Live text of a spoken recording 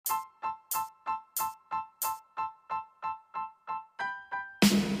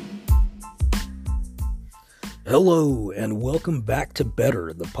Hello, and welcome back to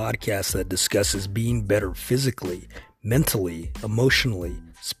Better, the podcast that discusses being better physically, mentally, emotionally,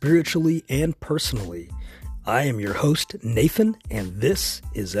 spiritually, and personally. I am your host, Nathan, and this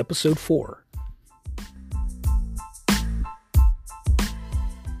is episode 4.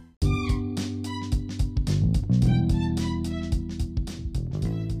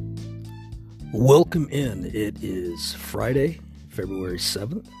 Welcome in. It is Friday, February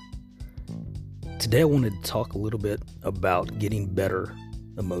 7th. Today I wanted to talk a little bit about getting better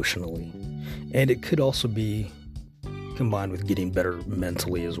emotionally, and it could also be combined with getting better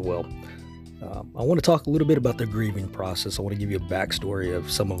mentally as well. I want to talk a little bit about the grieving process. I want to give you a backstory of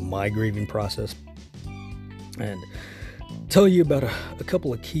some of my grieving process and tell you about a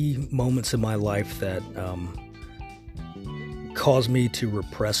couple of key moments in my life that caused me to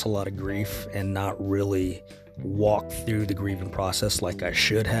repress a lot of grief and not really walk through the grieving process like I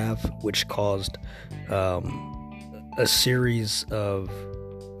should have, which caused a series of,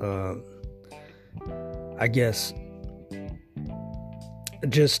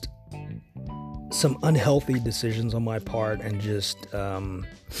 just some unhealthy decisions on my part, and just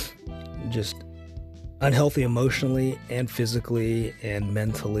unhealthy emotionally and physically and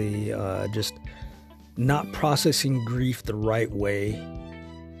mentally, just not processing grief the right way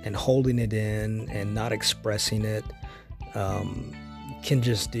and holding it in and not expressing it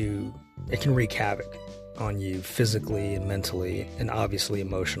can wreak havoc on you physically and mentally and obviously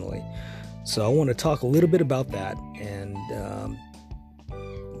emotionally. So I want to talk a little bit about that and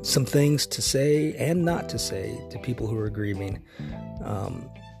some things to say and not to say to people who are grieving.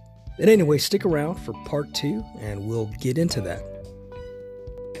 But anyway, stick around for part 2 and we'll get into that.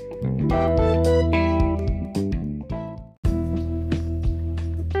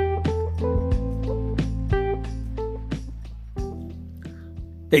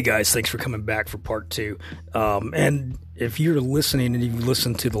 Hey guys, thanks for coming back for part 2. And if you're listening and you've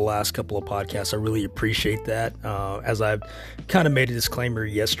listened to the last couple of podcasts, I really appreciate that. As I've kind of made a disclaimer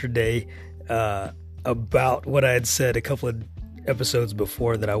yesterday about what I had said a couple of episodes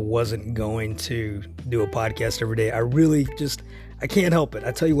before, that I wasn't going to do a podcast every day. I can't help it.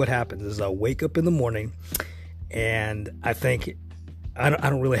 I tell you what happens is I wake up in the morning and I think I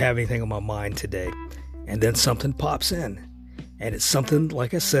don't really have anything on my mind today. And then something pops in. And it's something,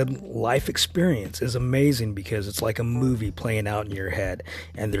 like I said, life experience is amazing because it's like a movie playing out in your head.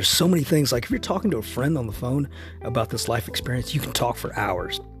 And there's so many things, like if you're talking to a friend on the phone about this life experience, you can talk for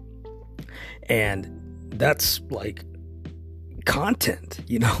hours. And that's like content,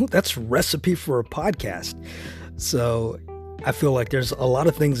 that's recipe for a podcast. So I feel like there's a lot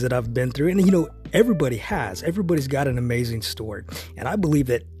of things that I've been through, and everybody's got an amazing story. And I believe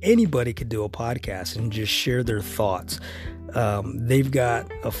that anybody could do a podcast and just share their thoughts. They've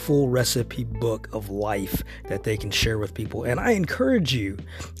got a full recipe book of life that they can share with people. And I encourage you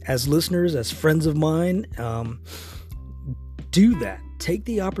as listeners, as friends of mine, do that. Take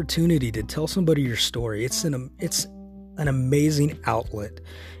the opportunity to tell somebody your story. It's an amazing outlet,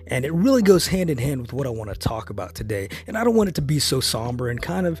 and it really goes hand in hand with what I want to talk about today. And I don't want it to be so somber, and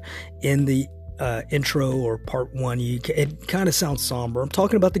kind of in the intro or part 1, it kind of sounds somber. I'm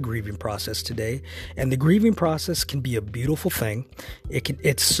talking about the grieving process today, and the grieving process can be a beautiful thing.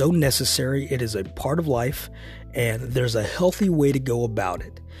 It's so necessary. It is a part of life, and there's a healthy way to go about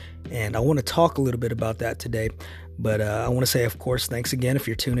it. And I want to talk a little bit about that today. But I want to say, of course, thanks again if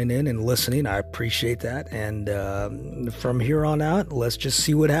you're tuning in and listening. I appreciate that. And from here on out, let's just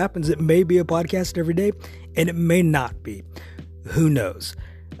see what happens. It may be a podcast every day, and it may not be. Who knows?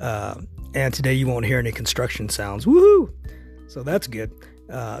 And today you won't hear any construction sounds. Woohoo! So that's good.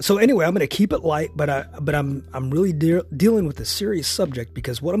 So anyway, I'm going to keep it light, but I'm really dealing with a serious subject,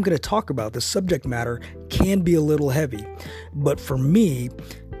 because what I'm going to talk about, the subject matter, can be a little heavy. But for me,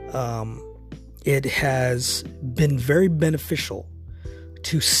 it has been very beneficial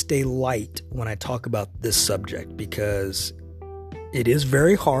to stay light when I talk about this subject, because it is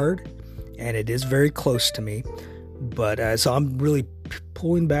very hard and it is very close to me. But so I'm really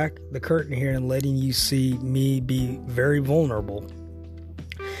pulling back the curtain here and letting you see me be very vulnerable.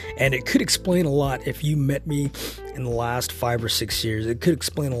 And it could explain a lot if you met me in the last 5 or 6 years. It could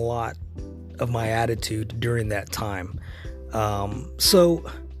explain a lot of my attitude during that time. So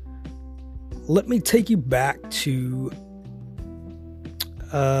let me take you back to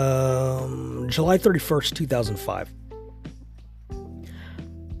July 31st, 2005.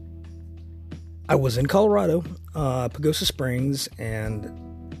 I was in Colorado, Pagosa Springs, and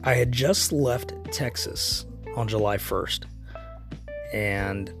I had just left Texas on July 1st.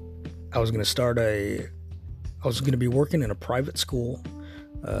 And I was going to be working in a private school,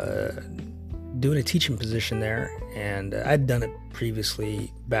 doing a teaching position there, and I'd done it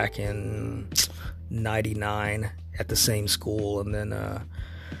previously back in 99 at the same school, and then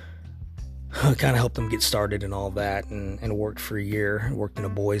kind of helped them get started and all that, and worked for a year. Worked in a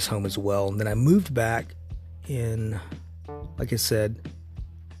boys' home as well, and then I moved back in, like I said,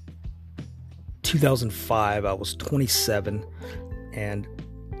 2005. I was 27, and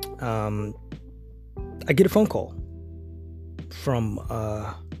I get a phone call from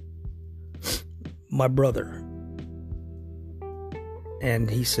my brother, and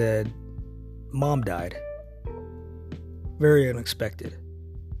he said, "Mom died." Very unexpected.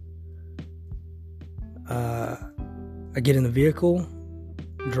 I get in the vehicle,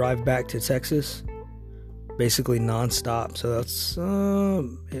 drive back to Texas, basically nonstop. So that's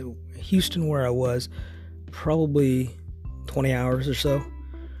Houston, where I was, probably 20 hours or so.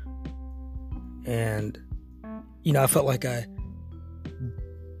 And, I felt like I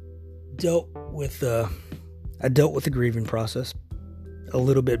dealt with the grieving process a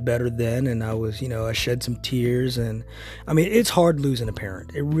little bit better then, and I shed some tears, and it's hard losing a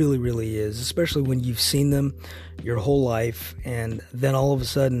parent. It really, really is, especially when you've seen them your whole life, and then all of a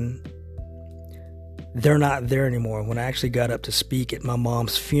sudden they're not there anymore. When I actually got up to speak at my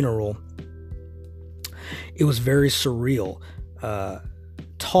mom's funeral, it was very surreal,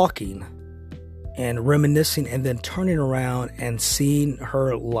 talking and reminiscing, and then turning around and seeing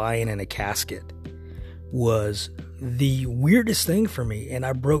her lying in a casket was the weirdest thing for me, and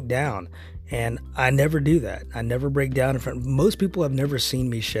I broke down. And I never do that. I never break down in front. Most people have never seen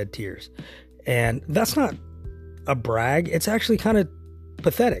me shed tears, and that's not a brag. It's actually kind of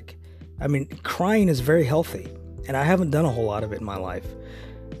pathetic. Crying is very healthy, and I haven't done a whole lot of it in my life.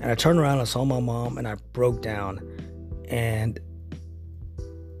 And I turned around, I saw my mom, and I broke down, and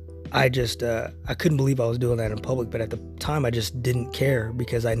I just I couldn't believe I was doing that in public. But at the time, I just didn't care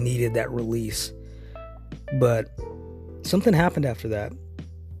because I needed that release. But something happened after that.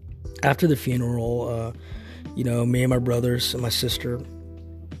 After the funeral, me and my brothers and my sister,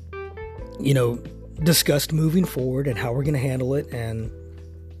 discussed moving forward and how we're going to handle it, and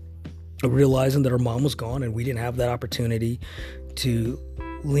realizing that our mom was gone and we didn't have that opportunity to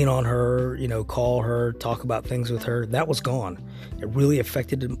lean on her, call her, talk about things with her. That was gone. It really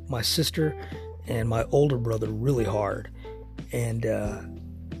affected my sister and my older brother really hard. And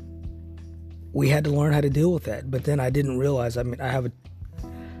we had to learn how to deal with that. But then I didn't realize, I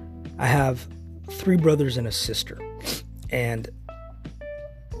have 3 brothers and a sister, and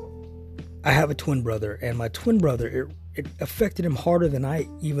I have a twin brother, and my twin brother, it affected him harder than I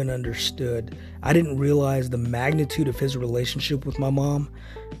even understood. I didn't realize the magnitude of his relationship with my mom.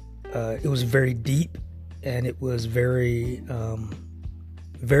 It was very deep, and it was very,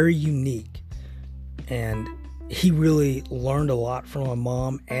 very unique. And he really learned a lot from my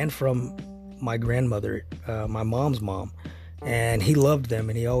mom and from my grandmother, my mom's mom. And he loved them,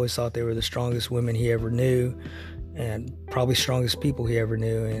 and he always thought they were the strongest women he ever knew, and probably strongest people he ever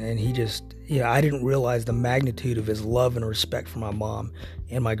knew. And he just, I didn't realize the magnitude of his love and respect for my mom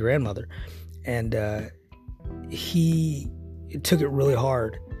and my grandmother. And he took it really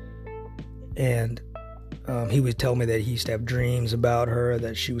hard. And he would tell me that he used to have dreams about her,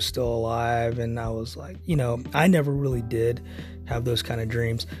 that she was still alive. And I was like, I never really did have those kind of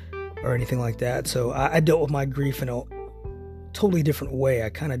dreams or anything like that. So I dealt with my grief in a totally different way. I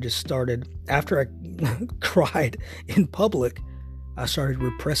kind of just started, after I cried in public, I started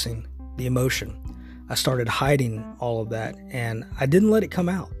repressing the emotion. I started hiding all of that, and I didn't let it come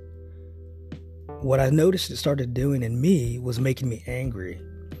out. What I noticed it started doing in me was making me angry.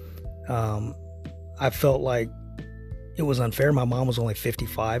 I felt like it was unfair. My mom was only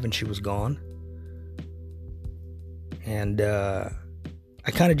 55 and she was gone. And I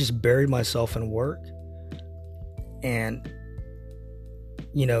kind of just buried myself in work, and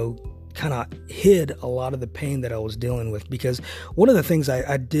kind of hid a lot of the pain that I was dealing with. Because one of the things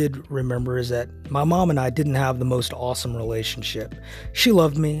I did remember is that my mom and I didn't have the most awesome relationship. She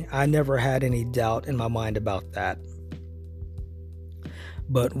loved me. I never had any doubt in my mind about that.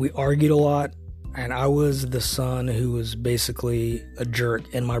 But we argued a lot, and I was the son who was basically a jerk,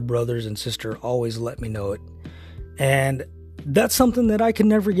 and my brothers and sister always let me know it. And that's something that I can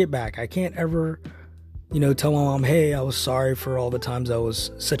never get back. I can't ever tell my mom, hey, I was sorry for all the times I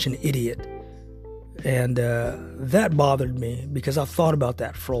was such an idiot. And that bothered me, because I've thought about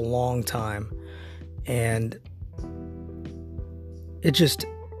that for a long time. And it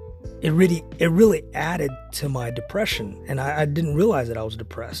really added to my depression. And I didn't realize that I was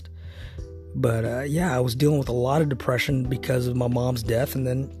depressed. But I was dealing with a lot of depression because of my mom's death. And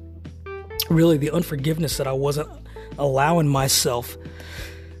then really the unforgiveness that I wasn't allowing myself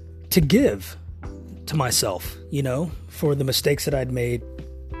to give. to myself, for the mistakes that I'd made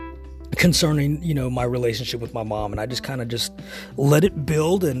concerning, my relationship with my mom. And I just kind of just let it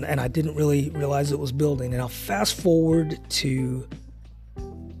build, and I didn't really realize it was building. And I'll fast forward to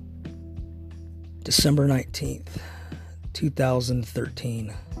December 19th,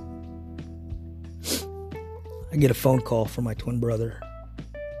 2013. I get a phone call from my twin brother.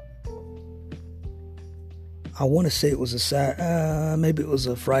 I want to say it was maybe it was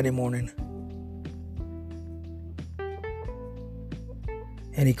a Friday morning.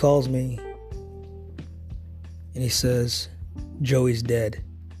 And he calls me and he says, Joey's dead.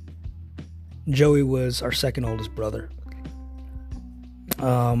 Joey was our second oldest brother.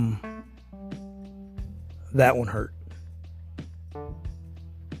 That one hurt.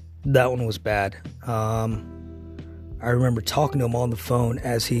 That one was bad. I remember talking to him on the phone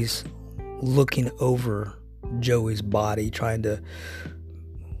as he's looking over Joey's body, trying to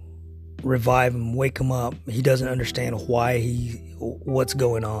revive him, wake him up. He doesn't understand what's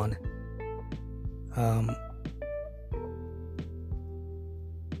going on.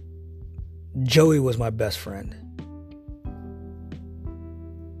 Joey was my best friend.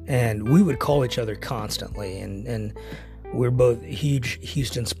 And we would call each other constantly, and we're both huge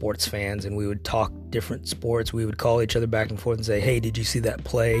Houston sports fans, and we would talk different sports. We would call each other back and forth and say, hey, did you see that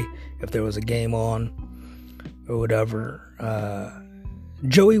play? If there was a game on or whatever.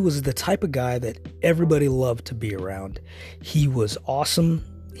 Joey was the type of guy that everybody loved to be around. He was awesome.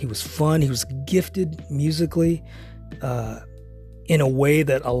 He was fun. He was gifted musically in a way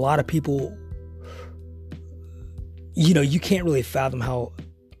that a lot of people, you can't really fathom how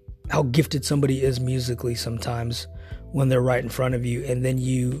gifted somebody is musically sometimes when they're right in front of you, and then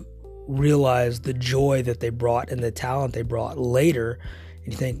you realize the joy that they brought and the talent they brought later,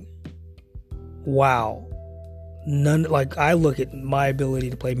 and you think, wow, I look at my ability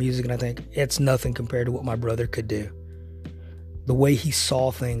to play music and I think it's nothing compared to what my brother could do. The way he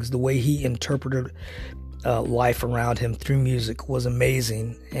saw things, the way he interpreted life around him through music was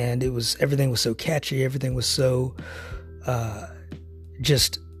amazing, and everything was so catchy, everything was so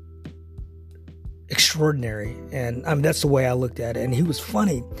just extraordinary. And I mean, that's the way I looked at it. And he was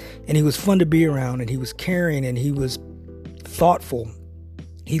funny, and he was fun to be around, and he was caring, and he was thoughtful.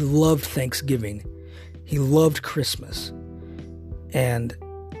 He loved Thanksgiving. He loved Christmas. And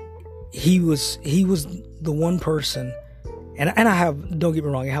he was the one person, and I have, don't get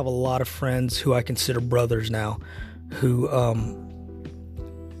me wrong, I have a lot of friends who I consider brothers now, who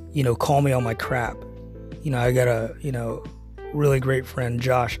call me on my crap. I got a really great friend,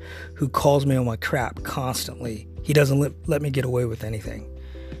 Josh, who calls me on my crap constantly. He doesn't let me get away with anything.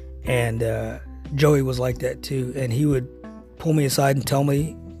 And Joey was like that too. And he would pull me aside and tell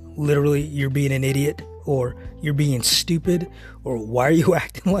me, literally, you're being an idiot, or you're being stupid, or why are you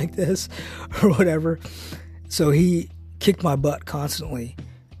acting like this, or whatever. So he kicked my butt constantly,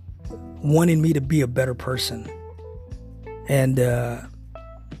 wanting me to be a better person. And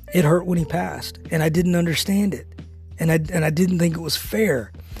it hurt when he passed, and I didn't understand it. And I didn't think it was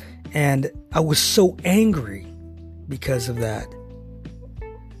fair. And I was so angry because of that.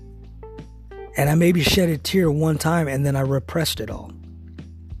 And I maybe shed a tear one time, and then I repressed it all.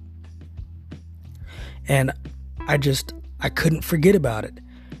 And I couldn't forget about it.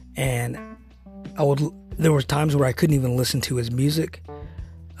 And there were times where I couldn't even listen to his music.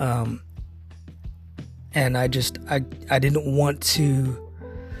 And I didn't want to,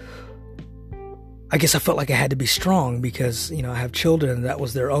 I guess I felt like I had to be strong because, I have children, and that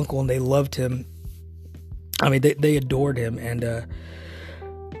was their uncle, and they loved him. I mean, they adored him, and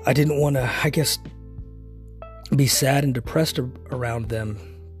I didn't want to, I guess, be sad and depressed around them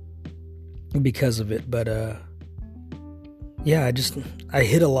because of it. But yeah, I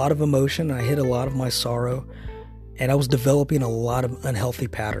hid a lot of emotion, I hid a lot of my sorrow, and I was developing a lot of unhealthy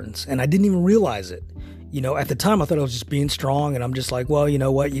patterns, and I didn't even realize it. At the time I thought I was just being strong, and I'm just like, well, you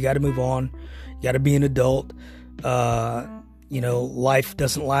know what, you got to move on. You got to be an adult. Life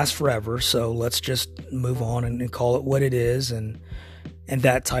doesn't last forever, so let's just move on and call it what it is, and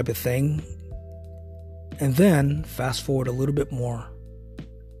that type of thing. And then fast forward a little bit more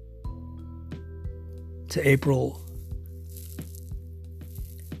to April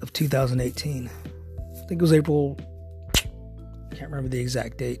of 2018. I think it was April, I can't remember the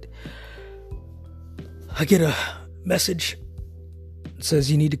exact date. I get a message that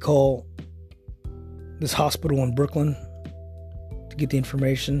says you need to call this hospital in Brooklyn to get the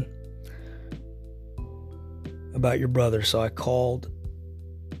information about your brother. So I called,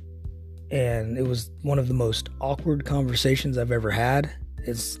 and it was one of the most awkward conversations I've ever had.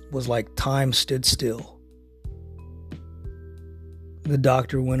 It was like time stood still. the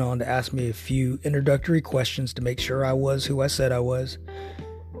doctor went on to ask me a few introductory questions to make sure I was who I said I was,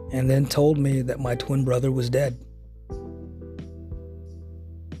 and then told me that my twin brother was dead.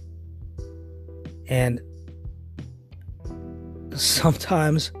 And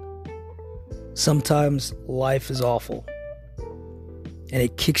sometimes life is awful, and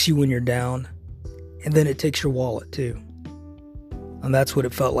it kicks you when you're down, and then it takes your wallet too. And that's what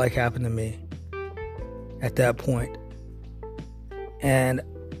it felt like happened to me at that point. And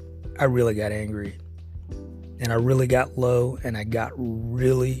I really got angry, and I really got low, and I got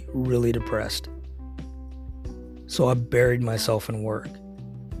really, really depressed. So I buried myself in work,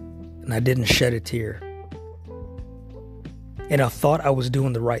 and I didn't shed a tear. And I thought I was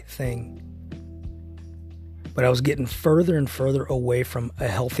doing the right thing, but I was getting further and further away from a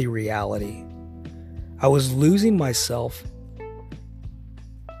healthy reality. I was losing myself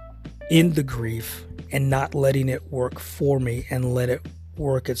in the grief and not letting it work for me and let it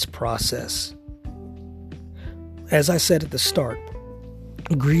work its process. As I said at the start,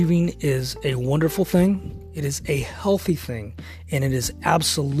 grieving is a wonderful thing. It is a healthy thing, and it is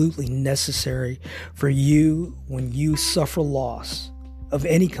absolutely necessary for you, when you suffer loss of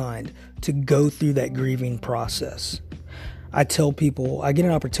any kind, to go through that grieving process. I tell people, I get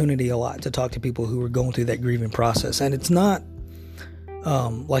an opportunity a lot to talk to people who are going through that grieving process, and it's not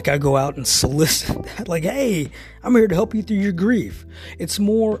like I go out and solicit that, like, hey, I'm here to help you through your grief. It's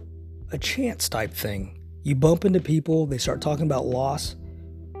more a chance type thing. You bump into people, they start talking about loss,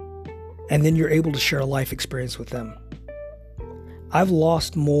 and then you're able to share a life experience with them. I've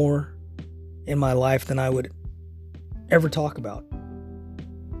lost more in my life than I would ever talk about.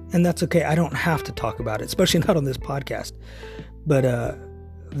 And that's okay. I don't have to talk about it, especially not on this podcast. But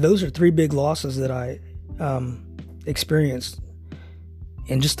those are 3 big losses that I experienced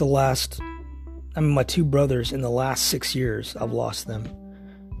in just the last, my 2 brothers, in the last 6 years, I've lost them.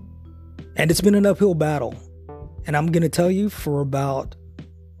 And it's been an uphill battle. And I'm going to tell you, for about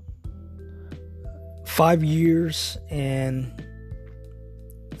 5 years and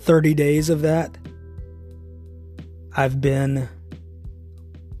 30 days of that, I've been,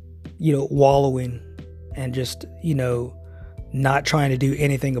 wallowing and just, not trying to do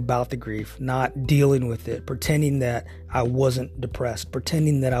anything about the grief, not dealing with it, pretending that I wasn't depressed,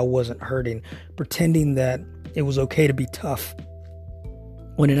 pretending that I wasn't hurting, pretending that it was okay to be tough,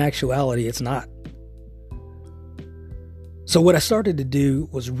 when in actuality, it's not. So what I started to do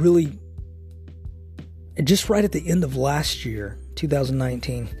was really, just right at the end of last year,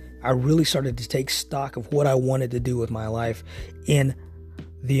 2019, I really started to take stock of what I wanted to do with my life in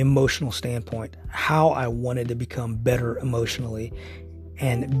the emotional standpoint, how I wanted to become better emotionally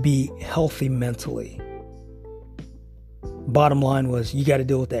and be healthy mentally. Bottom line was, you got to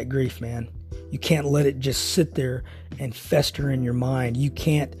deal with that grief, man. You can't let it just sit there and fester in your mind. You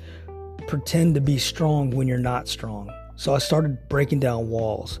can't pretend to be strong when you're not strong. So I started breaking down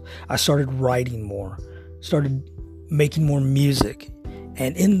walls. I started writing more, started making more music.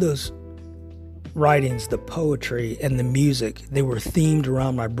 And in those writings, the poetry and the music, they were themed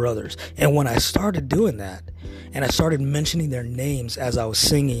around my brothers. And when I started doing that, and I started mentioning their names as I was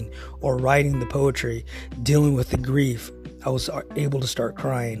singing or writing the poetry, dealing with the grief, I was able to start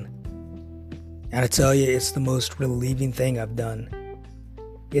crying. And I tell you, it's the most relieving thing I've done.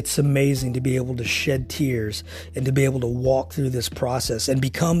 It's amazing to be able to shed tears and to be able to walk through this process and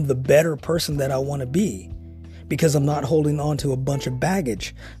become the better person that I want to be. Because I'm not holding on to a bunch of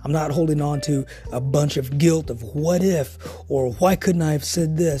baggage. I'm not holding on to a bunch of guilt of what if, or why couldn't I have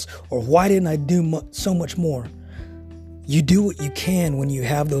said this, or why didn't I do so much more. You do what you can when you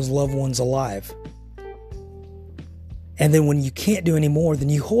have those loved ones alive. And then when you can't do any more, then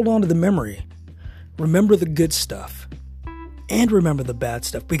you hold on to the memory. Remember the good stuff and remember the bad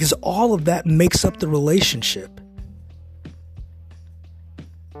stuff, because all of that makes up the relationship.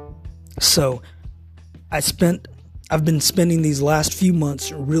 So I've been spending these last few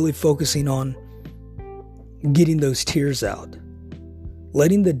months really focusing on getting those tears out,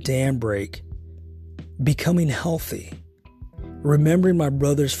 letting the dam break, becoming healthy, remembering my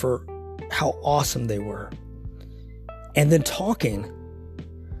brothers for how awesome they were, and then talking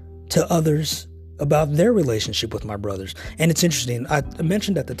to others about their relationship with my brothers. And it's interesting, I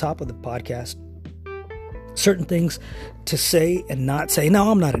mentioned at the top of the podcast certain things to say and not say.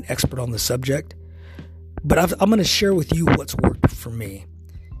 Now, I'm not an expert on the subject, but I'm going to share with you what's worked for me,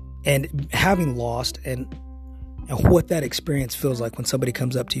 and having lost and what that experience feels like when somebody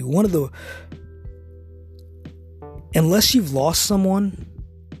comes up to you. Unless you've lost someone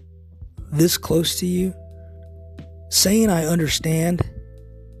this close to you, saying I understand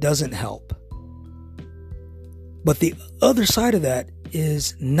doesn't help. But the other side of that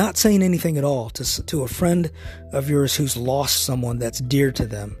is not saying anything at all to a friend of yours who's lost someone that's dear to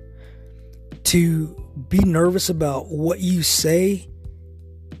them. To be nervous about what you say,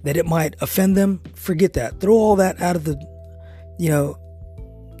 that it might offend them, forget that. Throw all that out of the,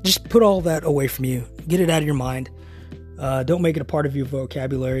 just put all that away from you. Get it out of your mind. Don't make it a part of your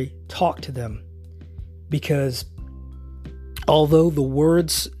vocabulary. Talk to them. Because although the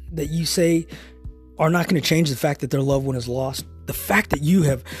words that you say are not going to change the fact that their loved one is lost, the fact that you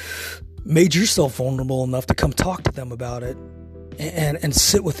have made yourself vulnerable enough to come talk to them about it and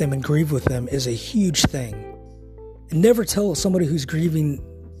sit with them and grieve with them is a huge thing. And never tell somebody who's grieving,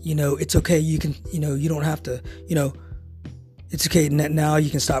 it's okay. You can, you don't have to, it's okay. Now you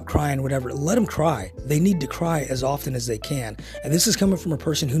can stop crying, whatever. Let them cry. They need to cry as often as they can. And this is coming from a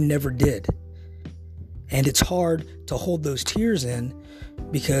person who never did. And it's hard to hold those tears in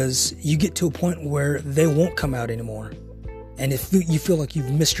because you get to a point where they won't come out anymore. And if you feel like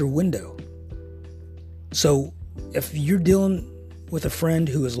you've missed your window. So if you're dealing with a friend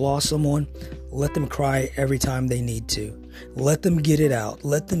who has lost someone, let them cry every time they need to. Let them get it out.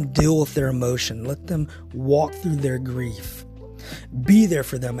 Let them deal with their emotion. Let them walk through their grief. Be there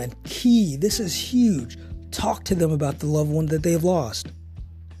for them. And key, this is huge, talk to them about the loved one that they've lost.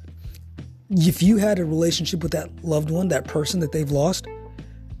 If you had a relationship with that loved one, that person that they've lost,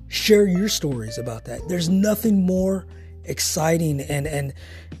 share your stories about that. There's nothing more exciting and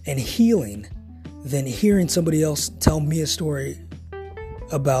healing than hearing somebody else tell me a story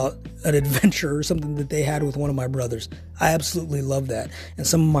about an adventure or something that they had with one of my brothers. I absolutely love that. And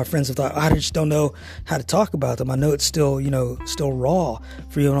some of my friends have thought, I just don't know how to talk about them. I know it's still, still raw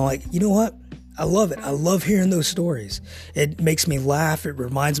for you. And I'm like, you know what? I love it. I love hearing those stories. It makes me laugh. It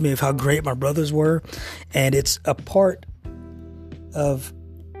reminds me of how great my brothers were. And it's a part of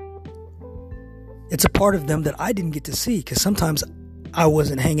them that I didn't get to see, because sometimes I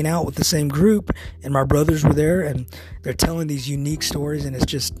wasn't hanging out with the same group and my brothers were there and they're telling these unique stories, and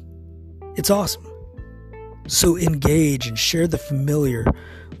it's awesome. So engage and share the familiar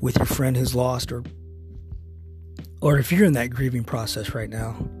with your friend who's lost, or if you're in that grieving process right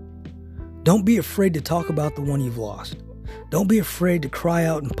now. Don't be afraid to talk about the one you've lost. Don't be afraid to cry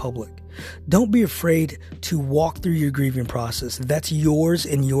out in public. Don't be afraid to walk through your grieving process. That's yours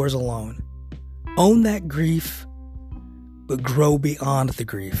and yours alone. Own that grief, but grow beyond the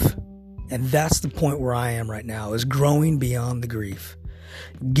grief. And that's the point where I am right now, is growing beyond the grief.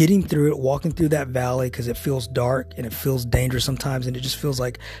 Getting through it, walking through that valley, because it feels dark and it feels dangerous sometimes, and it just feels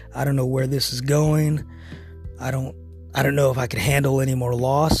like, I don't know where this is going. I don't know if I can handle any more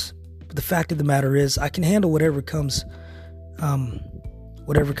loss. But the fact of the matter is, I can handle whatever comes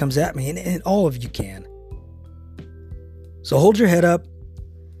at me, and all of you can. So hold your head up.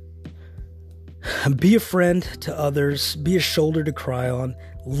 Be a friend to others. Be a shoulder to cry on.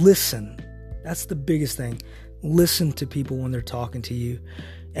 Listen. That's the biggest thing. Listen to people when they're talking to you.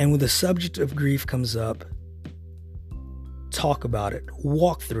 And when the subject of grief comes up, talk about it.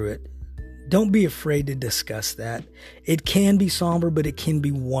 Walk through it. Don't be afraid to discuss that. It can be somber, but it can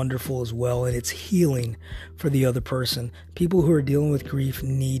be wonderful as well. And it's healing for the other person. People who are dealing with grief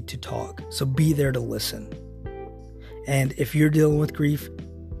need to talk. So be there to listen. And if you're dealing with grief,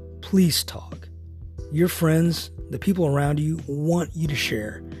 please talk. Your friends, the people around you, want you to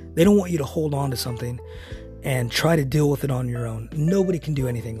share. They don't want you to hold on to something and try to deal with it on your own. Nobody can do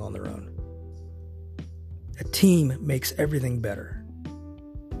anything on their own. A team makes everything better.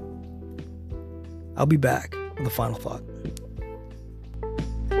 I'll be back with a final thought.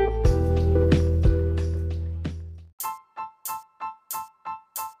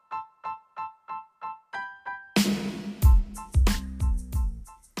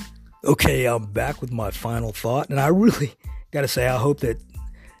 Okay, I'm back with my final thought, and I really got to say, I hope that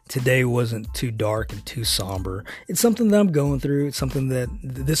today wasn't too dark and too somber. It's something that I'm going through. It's something that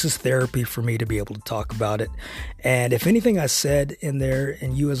this is therapy for me to be able to talk about it. And if anything I said in there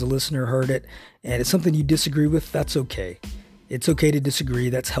and you as a listener heard it and it's something you disagree with, that's okay. It's okay to disagree.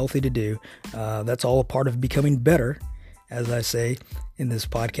 That's healthy to do. That's all a part of becoming better, as I say in this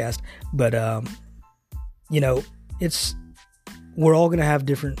podcast. But, we're all going to have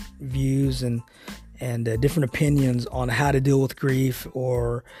different views and different opinions on how to deal with grief,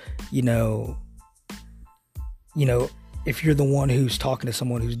 or, if you're the one who's talking to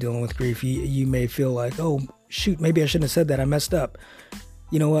someone who's dealing with grief, you may feel like, oh, shoot, maybe I shouldn't have said that. I messed up.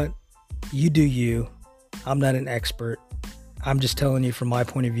 You know what? You do you. I'm not an expert. I'm just telling you from my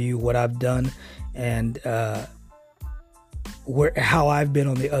point of view what I've done and how I've been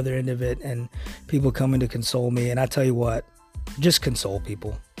on the other end of it, and people coming to console me. And I tell you what, just console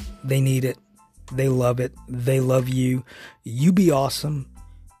people. They need it. They love it. They love you. You be awesome.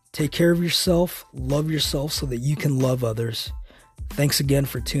 Take care of yourself. Love yourself so that you can love others. Thanks again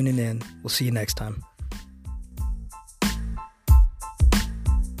for tuning in. We'll see you next time.